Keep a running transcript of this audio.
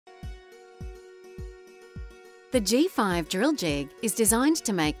The G5 Drill Jig is designed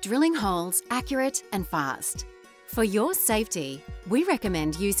to make drilling holes accurate and fast. For your safety, we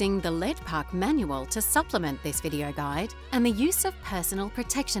recommend using the lead puck manual to supplement this video guide and the use of personal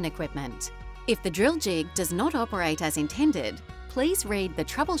protection equipment. If the drill jig does not operate as intended, please read the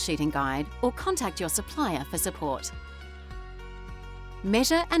troubleshooting guide or contact your supplier for support.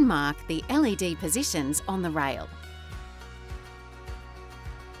 Measure and mark the LED positions on the rail.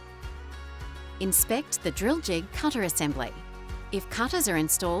 Inspect the drill jig cutter assembly. If cutters are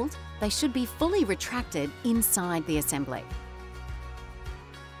installed, they should be fully retracted inside the assembly.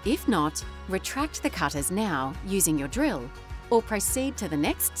 If not, retract the cutters now using your drill or proceed to the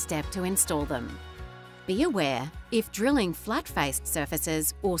next step to install them. Be aware, if drilling flat-faced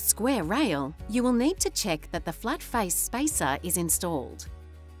surfaces or square rail, you will need to check that the flat-face spacer is installed.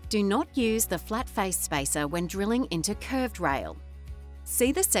 Do not use the flat-face spacer when drilling into curved rail.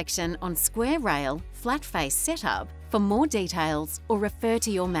 See the section on square rail flat face setup for more details or refer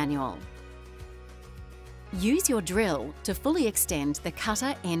to your manual. Use your drill to fully extend the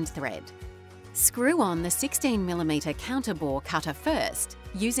cutter end thread. Screw on the 16mm counterbore cutter first,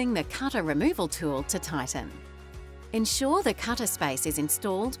 using the cutter removal tool to tighten. Ensure the cutter space is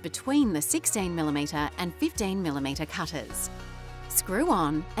installed between the 16mm and 15mm cutters. Screw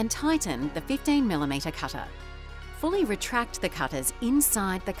on and tighten the 15mm cutter. Fully retract the cutters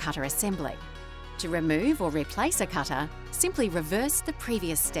inside the cutter assembly. To remove or replace a cutter, simply reverse the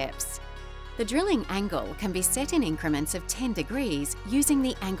previous steps. The drilling angle can be set in increments of 10 degrees using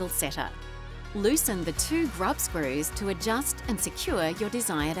the angle setter. Loosen the 2 grub screws to adjust and secure your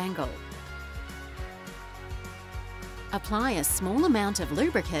desired angle. Apply a small amount of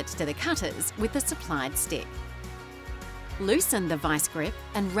lubricant to the cutters with the supplied stick. Loosen the vice grip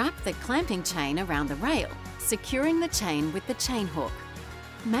and wrap the clamping chain around the rail, securing the chain with the chain hook.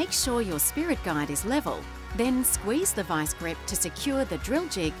 Make sure your spirit guide is level, then squeeze the vice grip to secure the drill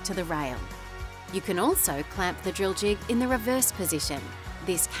jig to the rail. You can also clamp the drill jig in the reverse position.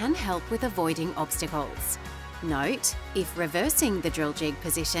 This can help with avoiding obstacles. Note, if reversing the drill jig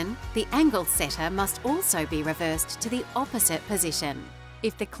position, the angle setter must also be reversed to the opposite position.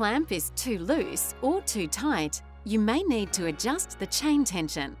 If the clamp is too loose or too tight, you may need to adjust the chain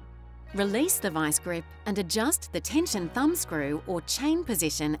tension. Release the vice grip and adjust the tension thumb screw or chain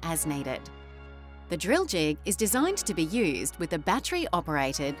position as needed. The drill jig is designed to be used with a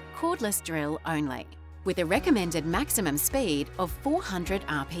battery-operated, cordless drill only, with a recommended maximum speed of 400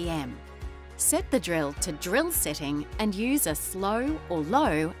 RPM. Set the drill to drill setting and use a slow or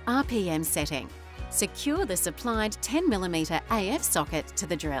low RPM setting. Secure the supplied 10mm AF socket to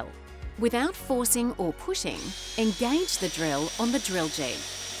the drill. Without forcing or pushing, engage the drill on the drill jig.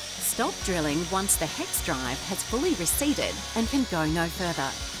 Stop drilling once the hex drive has fully receded and can go no further.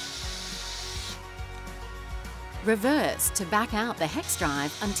 Reverse to back out the hex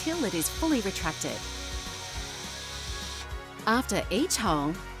drive until it is fully retracted. After each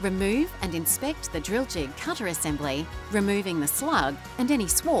hole, remove and inspect the drill jig cutter assembly, removing the slug and any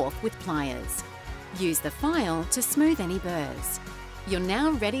swarf with pliers. Use the file to smooth any burrs. You're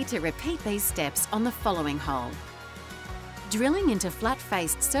now ready to repeat these steps on the following hole. Drilling into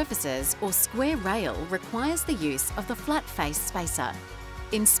flat-faced surfaces or square rail requires the use of the flat-face spacer.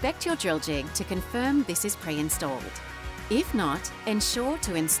 Inspect your drill jig to confirm this is pre-installed. If not, ensure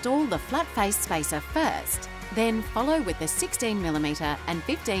to install the flat-face spacer first, then follow with the 16mm and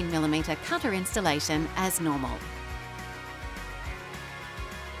 15mm cutter installation as normal.